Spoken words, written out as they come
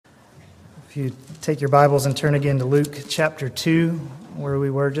If you take your Bibles and turn again to Luke chapter 2, where we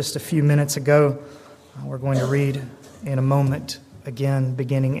were just a few minutes ago, we're going to read in a moment again,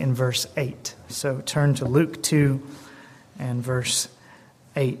 beginning in verse 8. So turn to Luke 2 and verse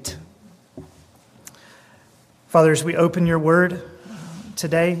 8. Father, as we open your word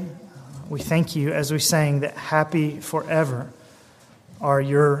today, we thank you as we sang that happy forever are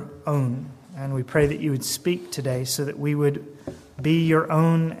your own. And we pray that you would speak today so that we would be your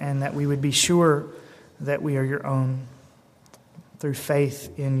own and that we would be sure that we are your own through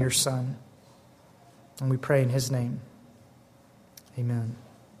faith in your Son. And we pray in his name. Amen.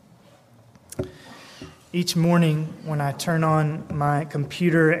 Each morning when I turn on my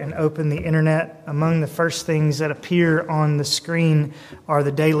computer and open the internet, among the first things that appear on the screen are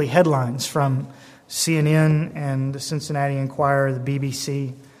the daily headlines from CNN and the Cincinnati Enquirer, the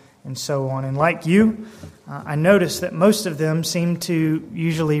BBC, and so on. And like you, I notice that most of them seem to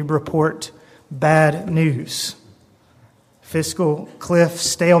usually report bad news. Fiscal cliff,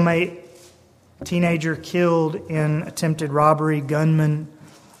 stalemate, teenager killed in attempted robbery, gunman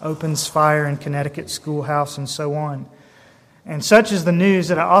opens fire in Connecticut schoolhouse, and so on. And such is the news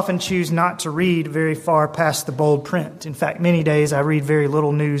that I often choose not to read very far past the bold print. In fact, many days I read very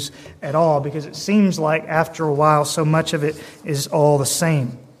little news at all because it seems like after a while so much of it is all the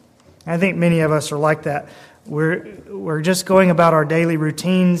same. I think many of us are like that. We're just going about our daily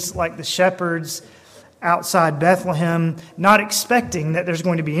routines like the shepherds outside Bethlehem, not expecting that there's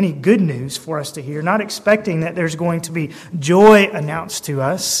going to be any good news for us to hear, not expecting that there's going to be joy announced to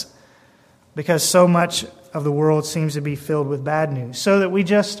us, because so much of the world seems to be filled with bad news. So that we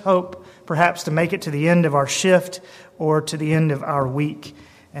just hope perhaps to make it to the end of our shift or to the end of our week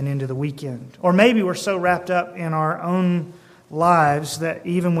and into the weekend. Or maybe we're so wrapped up in our own lives that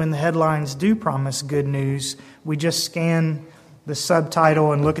even when the headlines do promise good news, we just scan the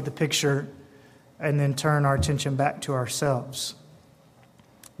subtitle and look at the picture and then turn our attention back to ourselves.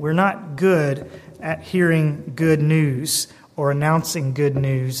 We're not good at hearing good news or announcing good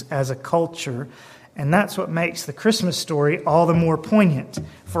news as a culture, and that's what makes the Christmas story all the more poignant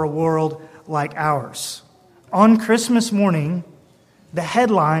for a world like ours. On Christmas morning, the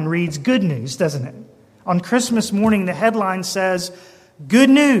headline reads good news, doesn't it? On Christmas morning, the headline says, "Good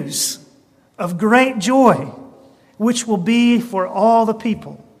news of great joy, which will be for all the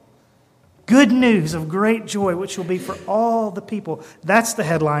people." Good news of great joy, which will be for all the people. That's the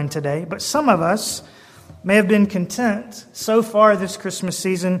headline today. But some of us may have been content so far this Christmas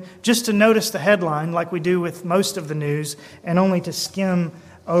season just to notice the headline like we do with most of the news and only to skim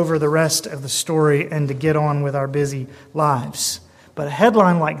over the rest of the story and to get on with our busy lives. But a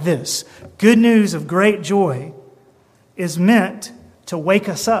headline like this, "Good news of great joy," is meant to wake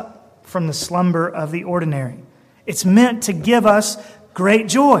us up from the slumber of the ordinary. It's meant to give us great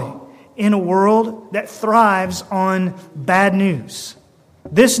joy in a world that thrives on bad news.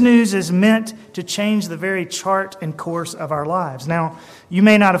 This news is meant to change the very chart and course of our lives. Now, you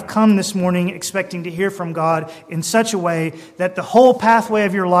may not have come this morning expecting to hear from God in such a way that the whole pathway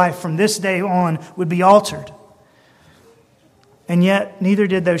of your life from this day on would be altered. And yet, neither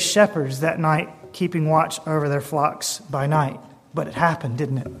did those shepherds that night keeping watch over their flocks by night. But it happened,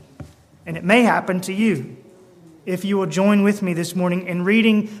 didn't it? And it may happen to you if you will join with me this morning in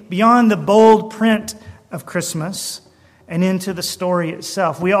reading beyond the bold print of Christmas and into the story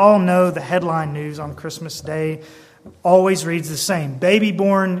itself. We all know the headline news on Christmas Day always reads the same: baby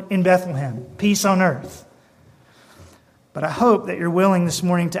born in Bethlehem, peace on earth. But I hope that you're willing this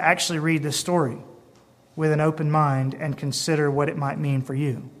morning to actually read the story with an open mind and consider what it might mean for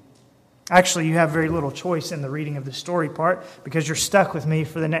you. Actually, you have very little choice in the reading of the story part because you're stuck with me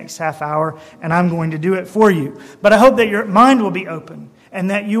for the next half hour and I'm going to do it for you. But I hope that your mind will be open and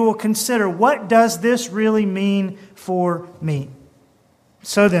that you will consider, what does this really mean for me?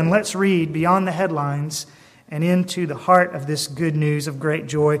 So then, let's read beyond the headlines and into the heart of this good news of great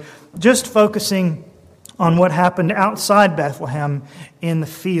joy, just focusing on what happened outside Bethlehem in the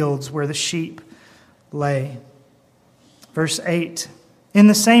fields where the sheep lay. Verse 8, "In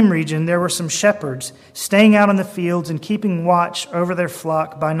the same region there were some shepherds staying out in the fields and keeping watch over their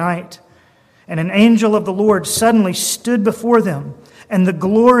flock by night. And an angel of the Lord suddenly stood before them, and the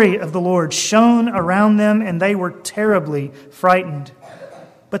glory of the Lord shone around them, and they were terribly frightened.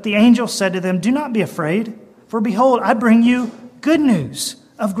 But the angel said to them, 'Do not be afraid, for behold, I bring you good news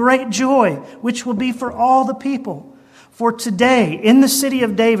of great joy, which will be for all the people. For today, in the city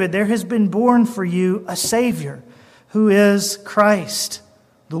of David, there has been born for you a Savior, who is Christ,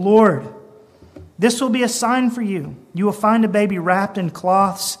 the Lord. This will be a sign for you. You will find a baby wrapped in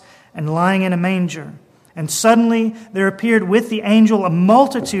cloths and lying in a manger.' And suddenly there appeared with the angel a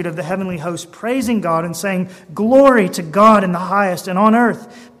multitude of the heavenly host, praising God and saying, "Glory to God in the highest, and on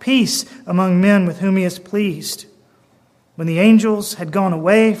earth peace among men with whom he is pleased." When the angels had gone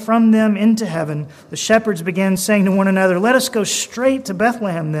away from them into heaven, the shepherds began saying to one another, "Let us go straight to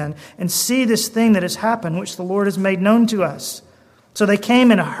Bethlehem then, and see this thing that has happened, which the Lord has made known to us." So they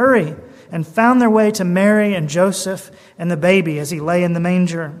came in a hurry and found their way to Mary and Joseph and the baby as he lay in the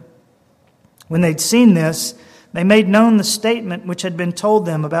manger. When they'd seen this, they made known the statement which had been told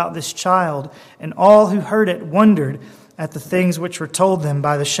them about this child, and all who heard it wondered at the things which were told them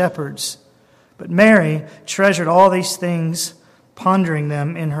by the shepherds. But Mary treasured all these things, pondering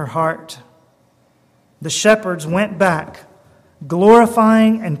them in her heart. The shepherds went back,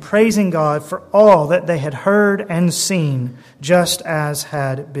 glorifying and praising God for all that they had heard and seen, just as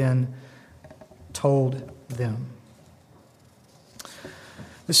had been told them.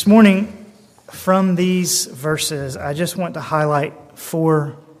 This morning, from these verses, I just want to highlight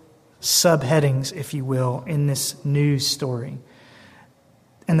 4 subheadings, if you will, in this news story.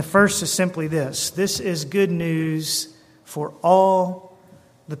 And the first is simply this: this is good news for all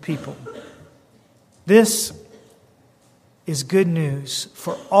the people. This is good news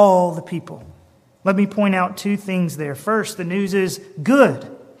for all the people. Let me point out 2 things there. First, the news is good.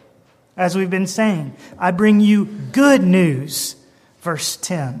 As we've been saying, I bring you good news. Verse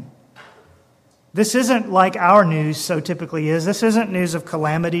 10. This isn't like our news so typically is. This isn't news of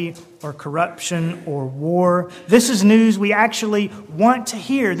calamity or corruption or war. This is news we actually want to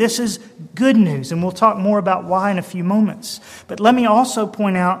hear. This is good news, and we'll talk more about why in a few moments. But let me also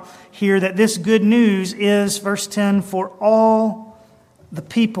point out here that this good news is, verse 10, for all the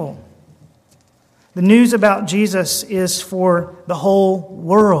people. The news about Jesus is for the whole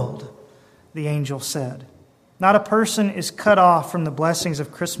world, the angel said. Not a person is cut off from the blessings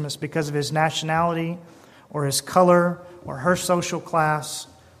of Christmas because of his nationality or his color or her social class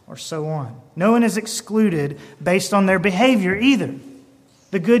or so on. No one is excluded based on their behavior either.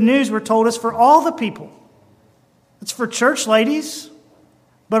 The good news, we're told, is for all the people. It's for church ladies,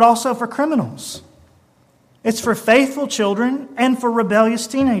 but also for criminals. It's for faithful children and for rebellious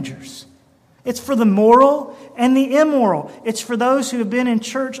teenagers. It's for the moral and the immoral. It's for those who have been in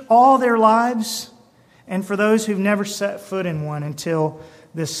church all their lives, and for those who've never set foot in one until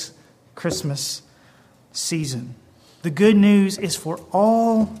this Christmas season. The good news is for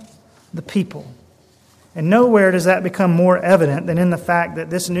all the people. And nowhere does that become more evident than in the fact that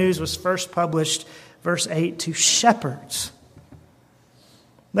this news was first published, verse 8, to shepherds.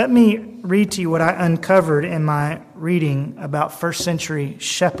 Let me read to you what I uncovered in my reading about first century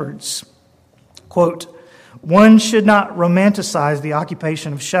shepherds. Quote, "One should not romanticize the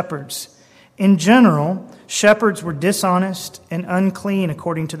occupation of shepherds. In general, shepherds were dishonest and unclean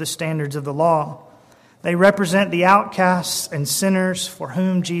according to the standards of the law. They represent the outcasts and sinners for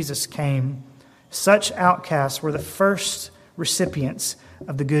whom Jesus came. Such outcasts were the first recipients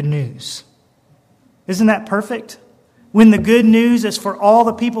of the good news." Isn't that perfect? When the good news is for all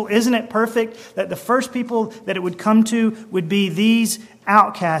the people, isn't it perfect that the first people that it would come to would be these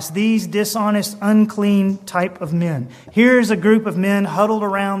outcasts, these dishonest, unclean type of men? Here's a group of men huddled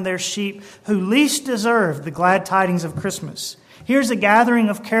around their sheep who least deserved the glad tidings of Christmas. Here's a gathering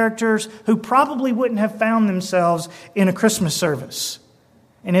of characters who probably wouldn't have found themselves in a Christmas service.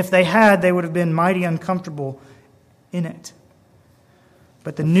 And if they had, they would have been mighty uncomfortable in it.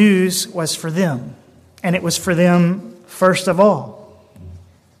 But the news was for them, and it was for them first of all.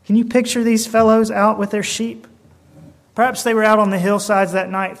 Can you picture these fellows out with their sheep? Perhaps they were out on the hillsides that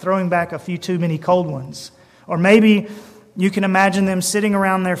night throwing back a few too many cold ones. Or maybe you can imagine them sitting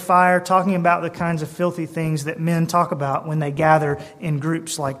around their fire talking about the kinds of filthy things that men talk about when they gather in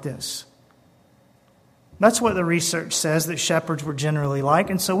groups like this. That's what the research says that shepherds were generally like.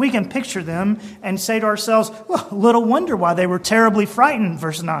 And so we can picture them and say to ourselves, well, little wonder why they were terribly frightened,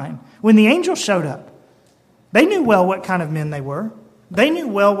 verse 9, when the angel showed up. They knew well what kind of men they were. They knew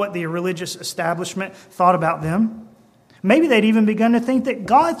well what the religious establishment thought about them. Maybe they'd even begun to think that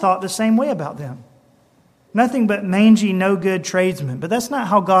God thought the same way about them. Nothing but mangy, no-good tradesmen. But that's not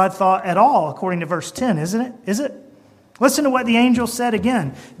how God thought at all, according to verse 10, isn't it? Is it? Listen to what the angel said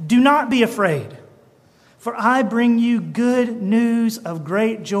again. "Do not be afraid, for I bring you good news of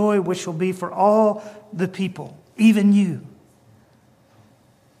great joy, which will be for all the people, even you."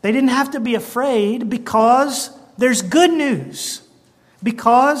 They didn't have to be afraid because there's good news.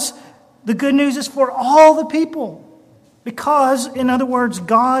 Because the good news is for all the people. Because, in other words,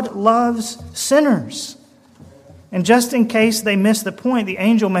 God loves sinners. And just in case they miss the point, the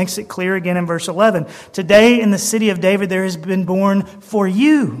angel makes it clear again in verse 11. "Today in the city of David there has been born for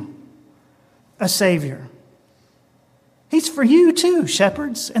you a Savior. He's for you too,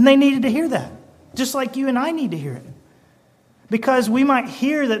 shepherds, and they needed to hear that, just like you and I need to hear it. Because we might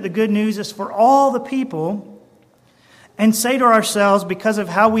hear that the good news is for all the people and say to ourselves, because of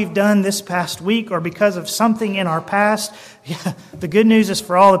how we've done this past week or because of something in our past, yeah, the good news is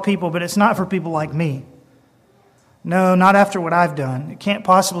for all the people, but it's not for people like me. No, not after what I've done. It can't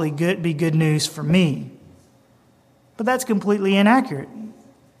possibly be good news for me. But that's completely inaccurate.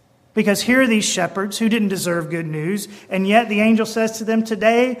 Because here are these shepherds who didn't deserve good news, and yet the angel says to them,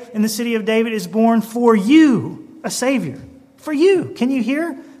 today in the city of David is born for you a Savior. For you. Can you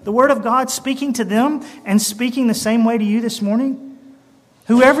hear the word of God speaking to them and speaking the same way to you this morning?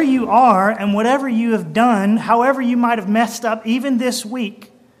 Whoever you are and whatever you have done, however you might have messed up even this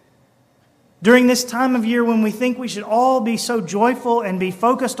week, during this time of year when we think we should all be so joyful and be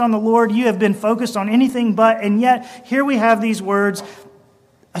focused on the Lord, you have been focused on anything but, and yet here we have these words,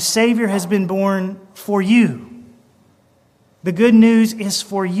 a Savior has been born for you. The good news is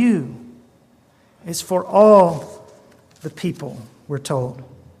for you. It's for all the people, we're told.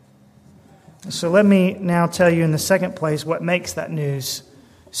 So let me now tell you in the second place what makes that news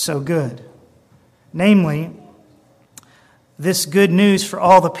so good. Namely, this good news for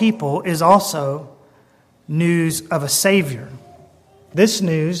all the people is also news of a Savior. This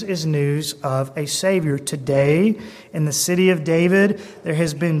news is news of a Savior. Today, in the city of David, there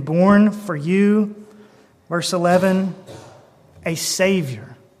has been born for you, verse 11, a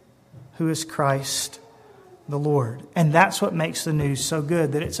Savior who is Christ the Lord. And that's what makes the news so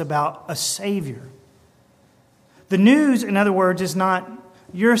good, that it's about a Savior. The news, in other words, is not,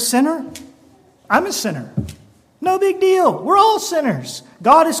 you're a sinner, I'm a sinner. No big deal. We're all sinners.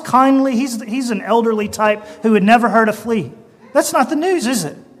 God is kindly. He's an elderly type who would never hurt a flea. That's not the news, is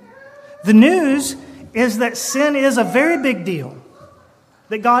it? The news is that sin is a very big deal.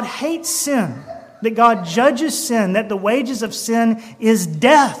 That God hates sin. That God judges sin. That the wages of sin is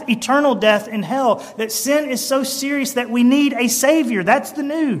death, eternal death in hell. That sin is so serious that we need a Savior. That's the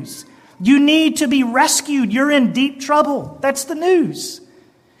news. You need to be rescued. You're in deep trouble. That's the news.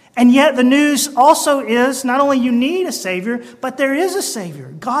 And yet the news also is not only you need a Savior, but there is a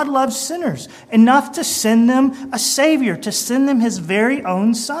Savior. God loves sinners enough to send them a Savior, to send them His very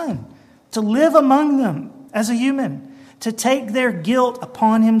own Son, to live among them as a human, to take their guilt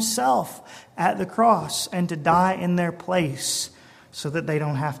upon Himself at the cross and to die in their place so that they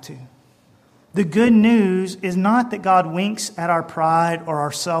don't have to. The good news is not that God winks at our pride or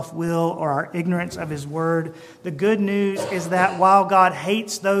our self-will or our ignorance of His word. The good news is that while God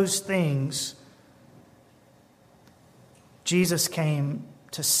hates those things, Jesus came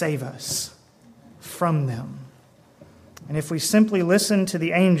to save us from them. And if we simply listen to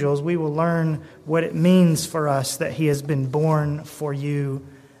the angels, we will learn what it means for us that He has been born for you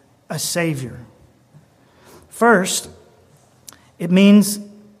a Savior. First, it means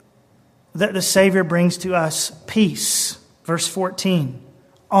that the Savior brings to us peace. Verse 14.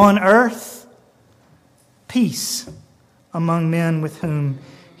 On earth, peace among men with whom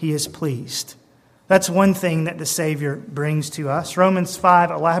He is pleased. That's one thing that the Savior brings to us. Romans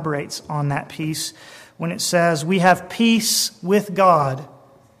 5 elaborates on that peace when it says, we have peace with God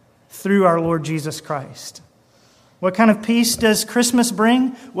through our Lord Jesus Christ. What kind of peace does Christmas bring?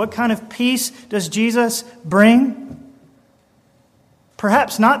 What kind of peace does Jesus bring?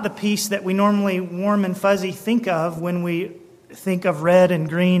 Perhaps not the peace that we normally warm and fuzzy think of when we think of red and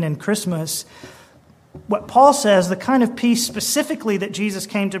green and Christmas. What Paul says, the kind of peace specifically that Jesus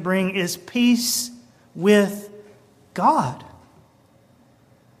came to bring is peace with God.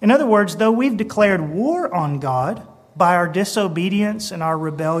 In other words, though we've declared war on God by our disobedience and our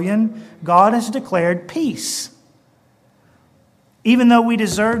rebellion, God has declared peace. Even though we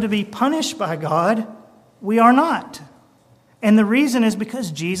deserve to be punished by God, we are not. And the reason is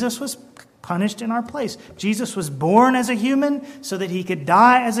because Jesus was punished in our place. Jesus was born as a human so that He could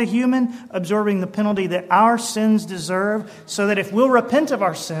die as a human, absorbing the penalty that our sins deserve, so that if we'll repent of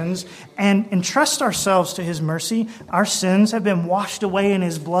our sins and entrust ourselves to His mercy, our sins have been washed away in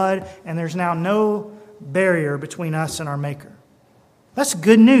His blood, and there's now no barrier between us and our Maker. That's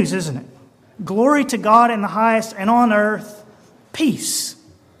good news, isn't it? Glory to God in the highest, and on earth, peace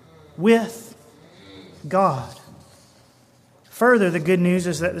with God. Further, the good news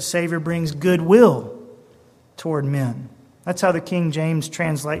is that the Savior brings goodwill toward men. That's how the King James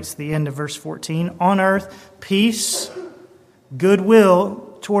translates the end of verse 14. On earth, peace,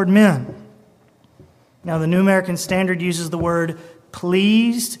 goodwill toward men. Now, the New American Standard uses the word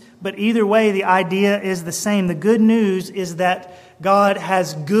pleased, but either way, the idea is the same. The good news is that God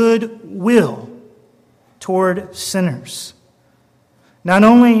has goodwill toward sinners. Not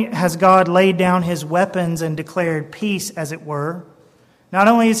only has God laid down his weapons and declared peace, as it were, not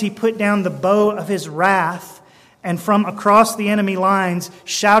only has he put down the bow of his wrath and from across the enemy lines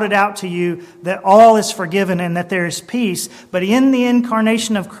shouted out to you that all is forgiven and that there is peace, but in the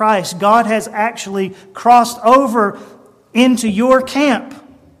incarnation of Christ, God has actually crossed over into your camp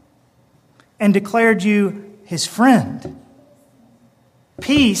and declared you his friend.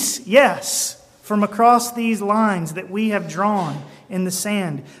 Peace, yes, from across these lines that we have drawn in the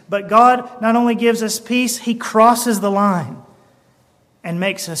sand. But God not only gives us peace, he crosses the line and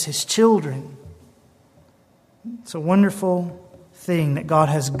makes us his children. It's a wonderful thing that God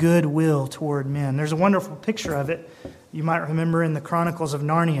has goodwill toward men. There's a wonderful picture of it, you might remember, in the Chronicles of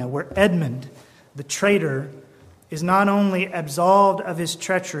Narnia, where Edmund, the traitor, is not only absolved of his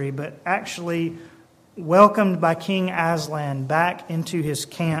treachery, but actually welcomed by King Aslan back into his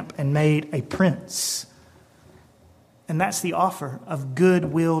camp and made a prince. And that's the offer of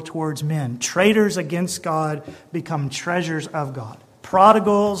goodwill towards men. Traitors against God become treasures of God.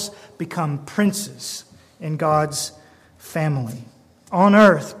 Prodigals become princes in God's family. On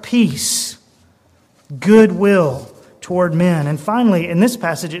earth, peace, goodwill toward men. And finally, in this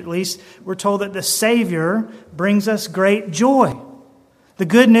passage at least, we're told that the Savior brings us great joy. The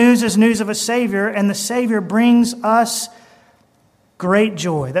good news is news of a Savior, and the Savior brings us great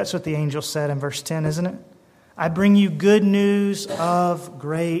joy. That's what the angel said in verse 10, isn't it? I bring you good news of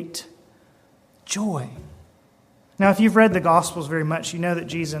great joy. Now, if you've read the Gospels very much, you know that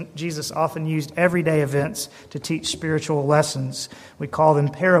Jesus often used everyday events to teach spiritual lessons. We call them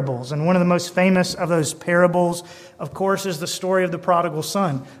parables. And one of the most famous of those parables, of course, is the story of the prodigal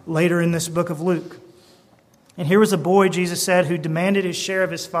son, later in this book of Luke. And here was a boy, Jesus said, who demanded his share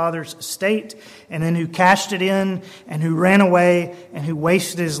of his father's estate, and then who cashed it in, and who ran away, and who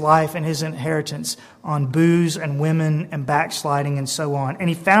wasted his life and his inheritance on booze and women and backsliding and so on. And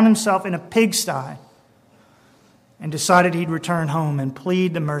he found himself in a pigsty and decided he'd return home and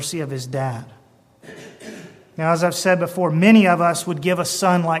plead the mercy of his dad. Now, as I've said before, many of us would give a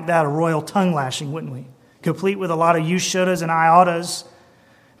son like that a royal tongue lashing, wouldn't we? Complete with a lot of you shouldas and I oughtas.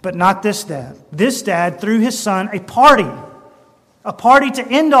 But not this dad. This dad threw his son a party to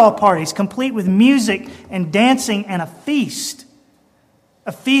end all parties, complete with music and dancing and a feast.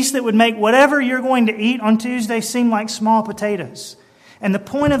 A feast that would make whatever you're going to eat on Tuesday seem like small potatoes. And the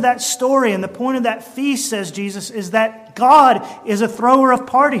point of that story and the point of that feast, says Jesus, is that God is a thrower of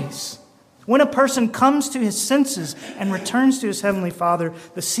parties. When a person comes to his senses and returns to his heavenly Father,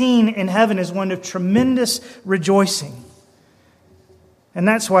 the scene in heaven is one of tremendous rejoicing. And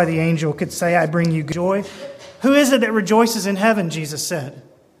that's why the angel could say, I bring you joy. Who is it that rejoices in heaven, Jesus said?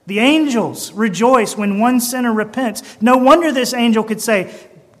 The angels rejoice when one sinner repents. No wonder this angel could say,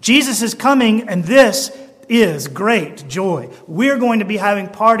 Jesus is coming and this is great joy. We're going to be having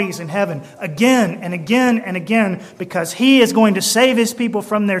parties in heaven again and again and again because he is going to save his people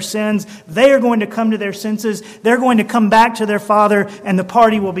from their sins. They are going to come to their senses. They're going to come back to their Father and the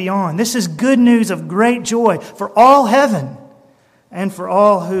party will be on. This is good news of great joy for all heaven and for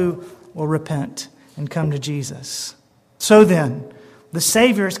all who will repent and come to Jesus. So then, the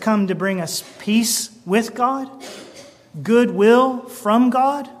Savior has come to bring us peace with God, goodwill from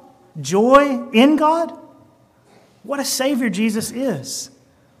God, joy in God. What a Savior Jesus is.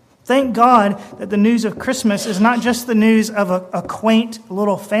 Thank God that the news of Christmas is not just the news of a quaint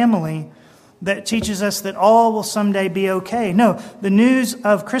little family that teaches us that all will someday be okay. No, the news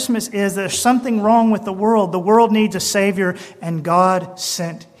of Christmas is there's something wrong with the world. The world needs a Savior, and God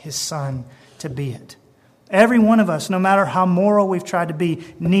sent his Son to be it. Every one of us, no matter how moral we've tried to be,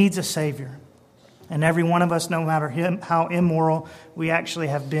 needs a Savior. And every one of us, no matter how immoral we actually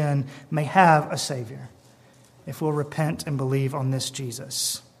have been, may have a Savior if we'll repent and believe on this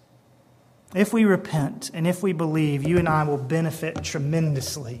Jesus. If we repent and if we believe, you and I will benefit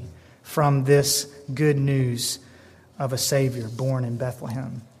tremendously from this good news of a Savior born in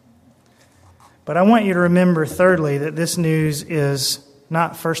Bethlehem. But I want you to remember, thirdly, that this news is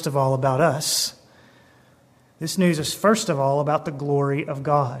not first of all about us. This news is first of all about the glory of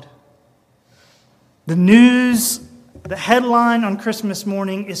God. The news, the headline on Christmas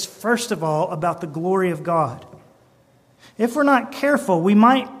morning is first of all about the glory of God. If we're not careful, we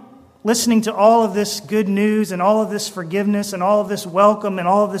might, listening to all of this good news and all of this forgiveness and all of this welcome and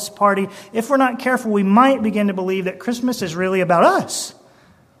all of this party, if we're not careful, we might begin to believe that Christmas is really about us.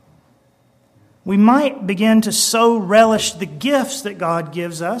 We might begin to so relish the gifts that God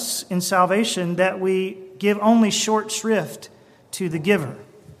gives us in salvation that we give only short shrift to the giver.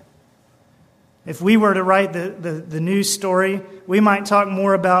 If we were to write the news story, we might talk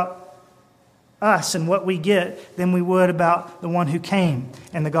more about us and what we get than we would about the one who came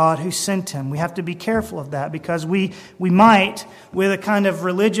and the God who sent him. We have to be careful of that because we might, with a kind of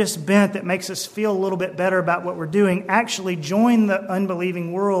religious bent that makes us feel a little bit better about what we're doing, actually join the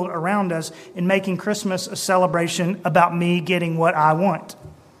unbelieving world around us in making Christmas a celebration about me getting what I want.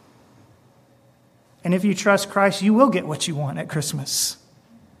 And if you trust Christ, you will get what you want at Christmas.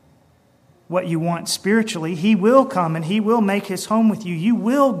 What you want spiritually. He will come and He will make His home with you. You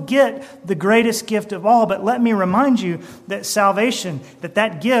will get the greatest gift of all. But let me remind you that salvation,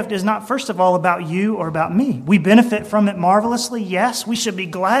 that gift is not first of all about you or about me. We benefit from it marvelously. Yes, we should be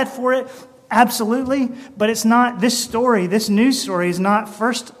glad for it. Absolutely. But it's not, this news story is not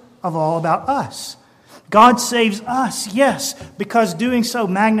first of all about us. God saves us, yes, because doing so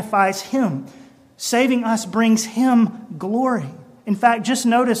magnifies Him. Saving us brings Him glory. In fact, just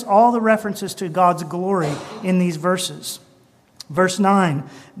notice all the references to God's glory in these verses. Verse 9,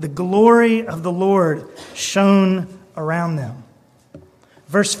 the glory of the Lord shone around them.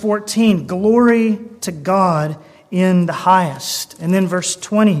 Verse 14, glory to God in the highest. And then verse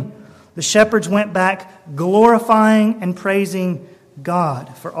 20, the shepherds went back glorifying and praising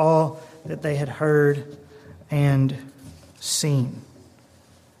God for all that they had heard and seen.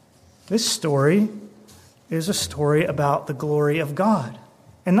 This story is a story about the glory of God.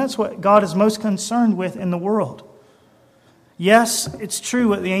 And that's what God is most concerned with in the world. Yes, it's true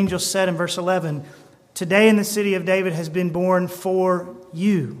what the angel said in verse 11. Today in the city of David has been born for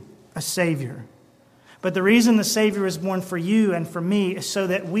you a Savior. But the reason the Savior is born for you and for me is so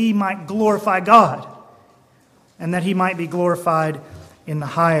that we might glorify God. And that He might be glorified in the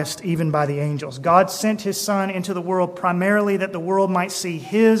highest, even by the angels. God sent His Son into the world primarily that the world might see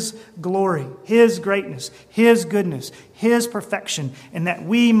His glory, His greatness, His goodness, His perfection, and that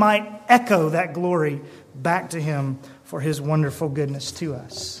we might echo that glory back to Him for His wonderful goodness to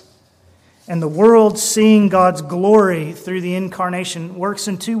us. And the world seeing God's glory through the incarnation works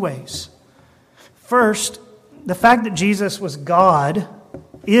in two ways. First, the fact that Jesus was God,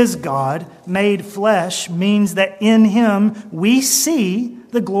 is God, made flesh, means that in Him we see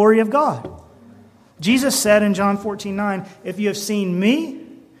the glory of God. Jesus said in John 14:9, if you have seen me,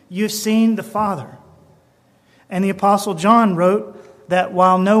 you have seen the Father. And the Apostle John wrote that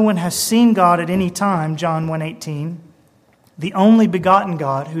while no one has seen God at any time, John 1:18, the only begotten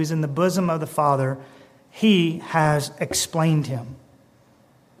God who is in the bosom of the Father, He has explained Him.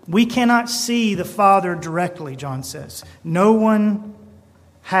 We cannot see the Father directly, John says. No one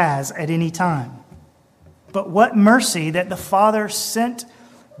has at any time. But what mercy that the Father sent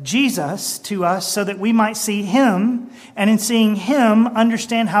Jesus to us so that we might see Him, and in seeing Him,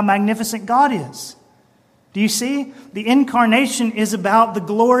 understand how magnificent God is. Do you see? The incarnation is about the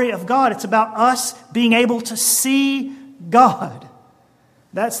glory of God. It's about us being able to see God.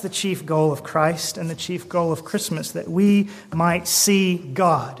 That's the chief goal of Christ and the chief goal of Christmas, that we might see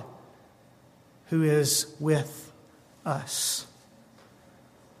God who is with us.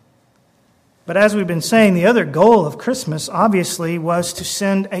 But as we've been saying, the other goal of Christmas, obviously, was to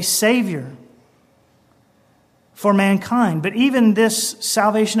send a Savior for mankind. But even this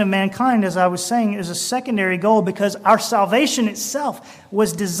salvation of mankind, as I was saying, is a secondary goal because our salvation itself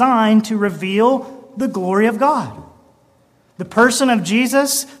was designed to reveal the glory of God. The person of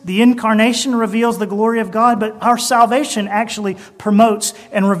Jesus, the incarnation, reveals the glory of God, but our salvation actually promotes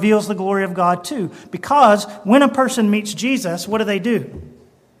and reveals the glory of God too. Because when a person meets Jesus, what do?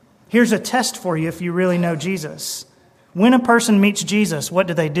 Here's a test for you if you really know Jesus. When a person meets Jesus, what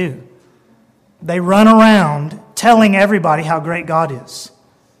do? They run around telling everybody how great God is.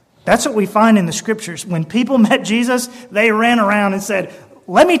 That's what we find in the Scriptures. When people met Jesus, they ran around and said,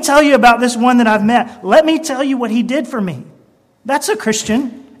 let me tell you about this one that I've met. Let me tell you what He did for me. That's a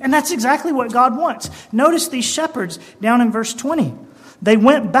Christian, and that's exactly what God wants. Notice these shepherds down in verse 20. They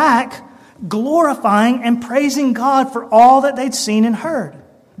went back glorifying and praising God for all that they'd seen and heard.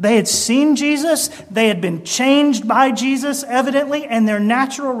 They had seen Jesus, they had been changed by Jesus, evidently, and their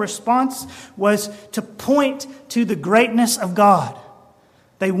natural response was to point to the greatness of God.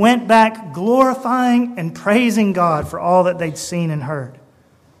 They went back glorifying and praising God for all that they'd seen and heard.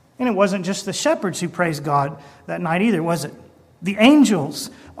 And it wasn't just the shepherds who praised God that night either, was it? The angels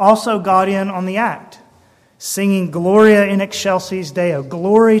also got in on the act, singing Gloria in excelsis Deo,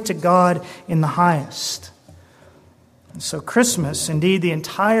 glory to God in the highest. And so Christmas, indeed the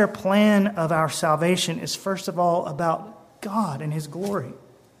entire plan of our salvation, is first of all about God and His glory.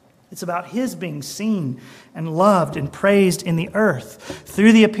 It's about His being seen and loved and praised in the earth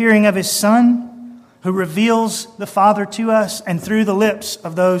through the appearing of His Son, who reveals the Father to us, and through the lips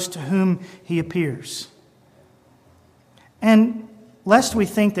of those to whom He appears. And lest we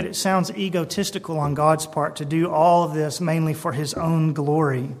think that it sounds egotistical on God's part to do all of this mainly for his own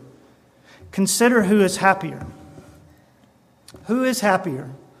glory, consider who is happier. Who is happier?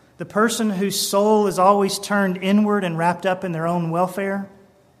 The person whose soul is always turned inward and wrapped up in their own welfare?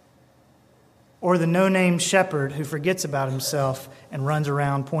 Or the no-name shepherd who forgets about himself and runs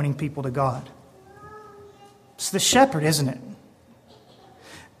around pointing people to God? It's the shepherd, isn't it?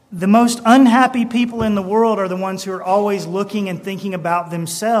 The most unhappy people in the world are the ones who are always looking and thinking about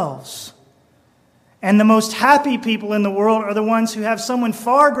themselves. And the most happy people in the world are the ones who have someone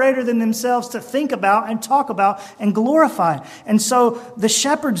far greater than themselves to think about and talk about and glorify. And so the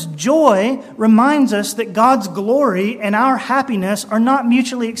shepherd's joy reminds us that God's glory and our happiness are not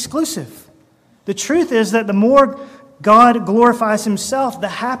mutually exclusive. The truth is that the more God glorifies himself, the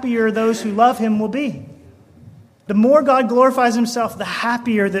happier those who love him will be. The more God glorifies himself, the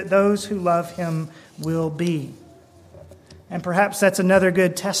happier that those who love him will be. And perhaps that's another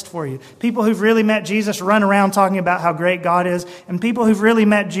good test for you. People who've really met Jesus run around talking about how great God is, and people who've really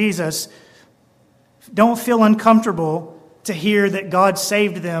met Jesus don't feel uncomfortable to hear that God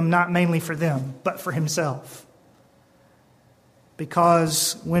saved them not mainly for them, but for himself.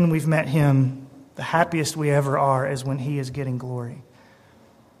 Because when we've met him, the happiest we ever are is when he is getting glory.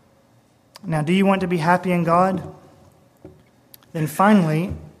 Now, do you want to be happy in God? Then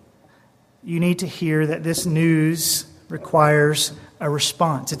finally, you need to hear that this news requires a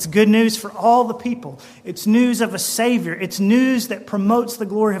response. It's good news for all the people. It's news of a Savior. It's news that promotes the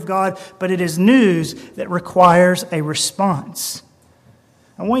glory of God, but it is news that requires a response.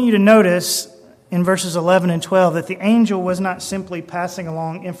 I want you to notice in verses 11 and 12 that the angel was not simply passing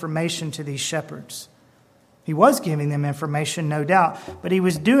along information to these shepherds. He was giving them information, no doubt, but he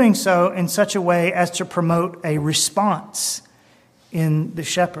was doing so in such a way as to promote a response in the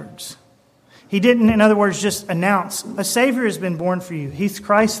shepherds. He didn't, in other words, just announce, a Savior has been born for you. He's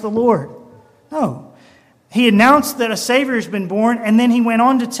Christ the Lord. No. He announced that a Savior has been born, and then he went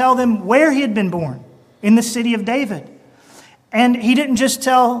on to tell them where he had been born, in the city of David. And he didn't just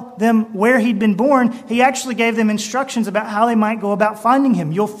tell them where he'd been born, he actually gave them instructions about how they might go about finding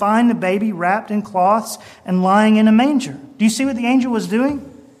him. You'll find the baby wrapped in cloths and lying in a manger. Do you see what the angel was doing?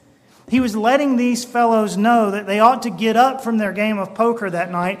 He was letting these fellows know that they ought to get up from their game of poker that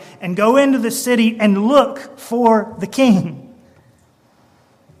night and go into the city and look for the king.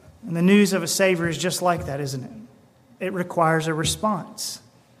 And the news of a Savior is just like that, isn't it? It requires a response.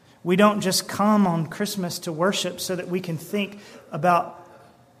 We don't just come on Christmas to worship so that we can think about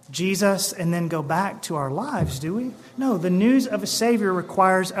Jesus and then go back to our lives, do we? No, the news of a Savior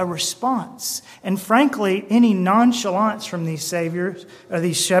requires a response. And frankly, any nonchalance from these saviors, or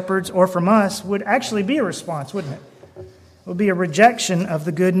these shepherds, or from us would actually be a response, wouldn't it? It would be a rejection of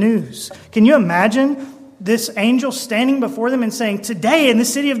the good news. Can you imagine this angel standing before them and saying, today in the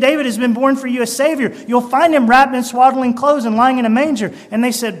city of David has been born for you a Savior. You'll find him wrapped in swaddling clothes and lying in a manger. And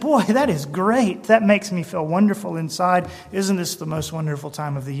they said, boy, that is great. That makes me feel wonderful inside. Isn't this the most wonderful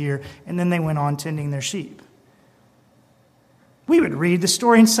time of the year? And then they went on tending their sheep. We would read the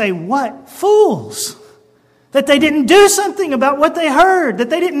story and say, what fools! That they didn't do something about what they heard.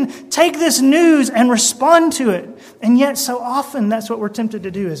 That they didn't take this news and respond to it. And yet so often that's what we're tempted to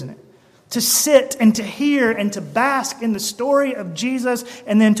do, isn't it? To sit and to hear and to bask in the story of Jesus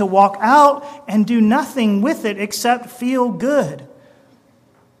and then to walk out and do nothing with it except feel good.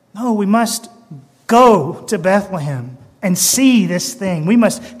 No, we must go to Bethlehem and see this thing. We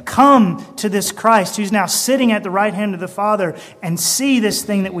must come to this Christ who's now sitting at the right hand of the Father and see this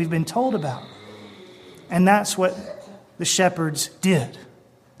thing that we've been told about. And that's what the shepherds did.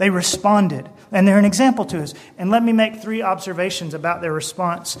 They responded. And they're an example to us. And let me make 3 observations about their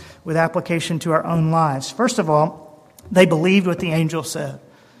response with application to our own lives. First of all, they believed what the angel said.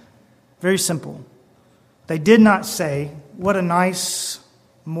 Very simple. They did not say, what a nice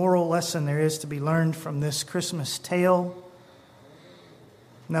moral lesson there is to be learned from this Christmas tale.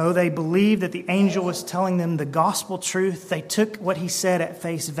 No, they believed that the angel was telling them the gospel truth. They took what he said at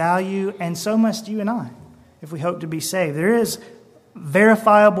face value, and so must you and I, if we hope to be saved. There is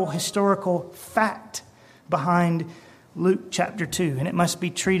verifiable historical fact behind Luke chapter 2, and it must be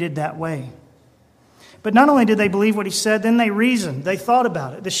treated that way. But not only did they believe what he said, then they reasoned. They thought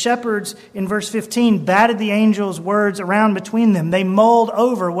about it. The shepherds in verse 15 batted the angel's words around between them. They mulled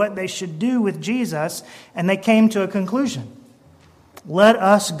over what they should do with Jesus, and they came to a conclusion. Let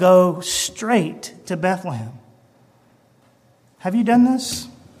us go straight to Bethlehem. Have you done this?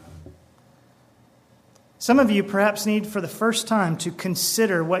 Some of you perhaps need for the first time to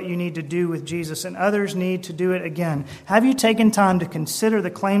consider what you need to do with Jesus, and others need to do it again. Have you taken time to consider the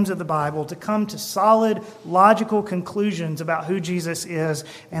claims of the Bible, to come to solid, logical conclusions about who Jesus is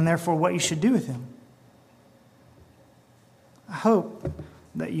and therefore what you should do with him? I hope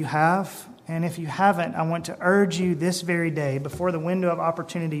that you have, and if you haven't, I want to urge you this very day, before the window of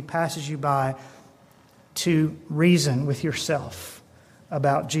opportunity passes you by, to reason with yourself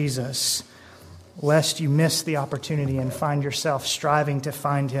about Jesus, lest you miss the opportunity and find yourself striving to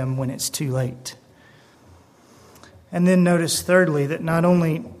find him when it's too late. And then notice thirdly that not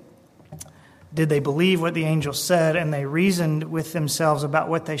only did they believe what the angel said and they reasoned with themselves about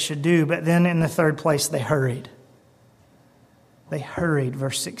what they should do, but then in the third place they hurried. They hurried,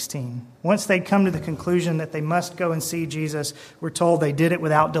 verse 16. Once they'd come to the conclusion that they must go and see Jesus, we're told they did it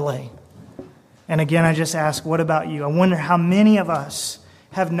without delay. And again, I just ask, what about you? I wonder how many of us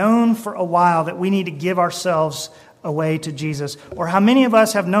have known for a while that we need to give ourselves away to Jesus, or how many of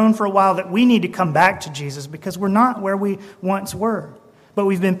us have known for a while that we need to come back to Jesus because we're not where we once were, but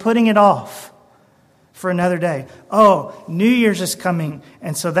we've been putting it off for another day. Oh, New Year's is coming,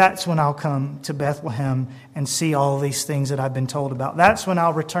 and so that's when I'll come to Bethlehem and see all of these things that I've been told about. That's when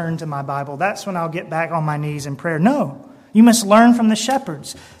I'll return to my Bible. That's when I'll get back on my knees in prayer. No, you must learn from the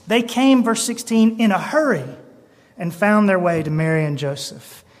shepherds. They came, verse 16, in a hurry and found their way to Mary and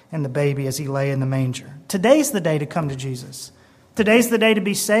Joseph and the baby as he lay in the manger. Today's the day to come to Jesus. Today's the day to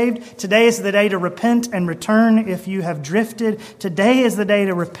be saved. Today is the day to repent and return if you have drifted. Today is the day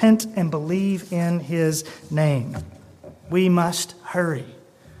to repent and believe in his name. We must hurry.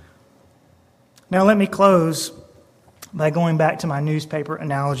 Now let me close by going back to my newspaper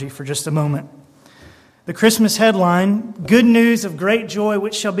analogy for just a moment. The Christmas headline, "Good news of great joy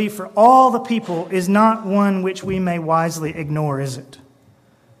which shall be for all the people," is not one which we may wisely ignore, is it?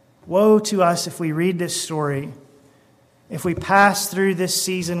 Woe to us if we read this story, if we pass through this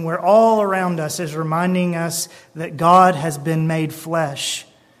season where all around us is reminding us that God has been made flesh,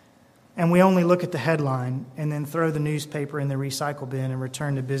 and we only look at the headline and then throw the newspaper in the recycle bin and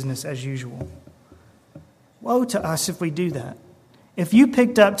return to business as usual. Woe to us if we do that. If you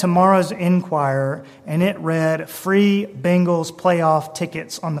picked up tomorrow's Enquirer and it read free Bengals playoff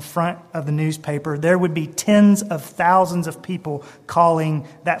tickets on the front of the newspaper, there would be tens of thousands of people calling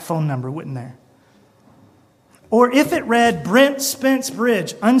that phone number, wouldn't there? Or if it read Brent Spence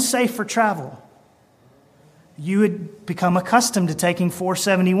Bridge, unsafe for travel, you would become accustomed to taking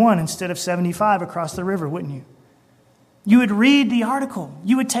 471 instead of 75 across the river, wouldn't you? You would read the article.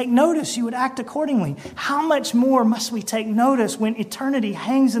 You would take notice. You would act accordingly. How much more must we take notice when eternity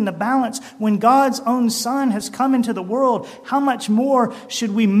hangs in the balance, when God's own Son has come into the world? How much more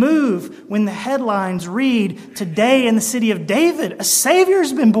should we move when the headlines read, "Today in the city of David, a Savior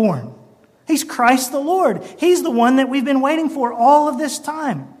has been born. He's Christ the Lord. He's the one that we've been waiting for all of this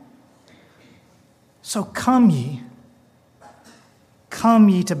time." So come ye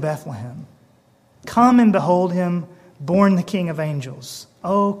to Bethlehem. Come and behold him, born the King of angels.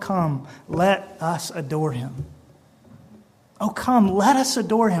 Oh, come, let us adore him. Oh, come, let us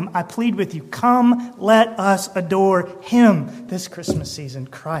adore him. I plead with you, come, let us adore him this Christmas season,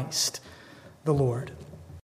 Christ the Lord.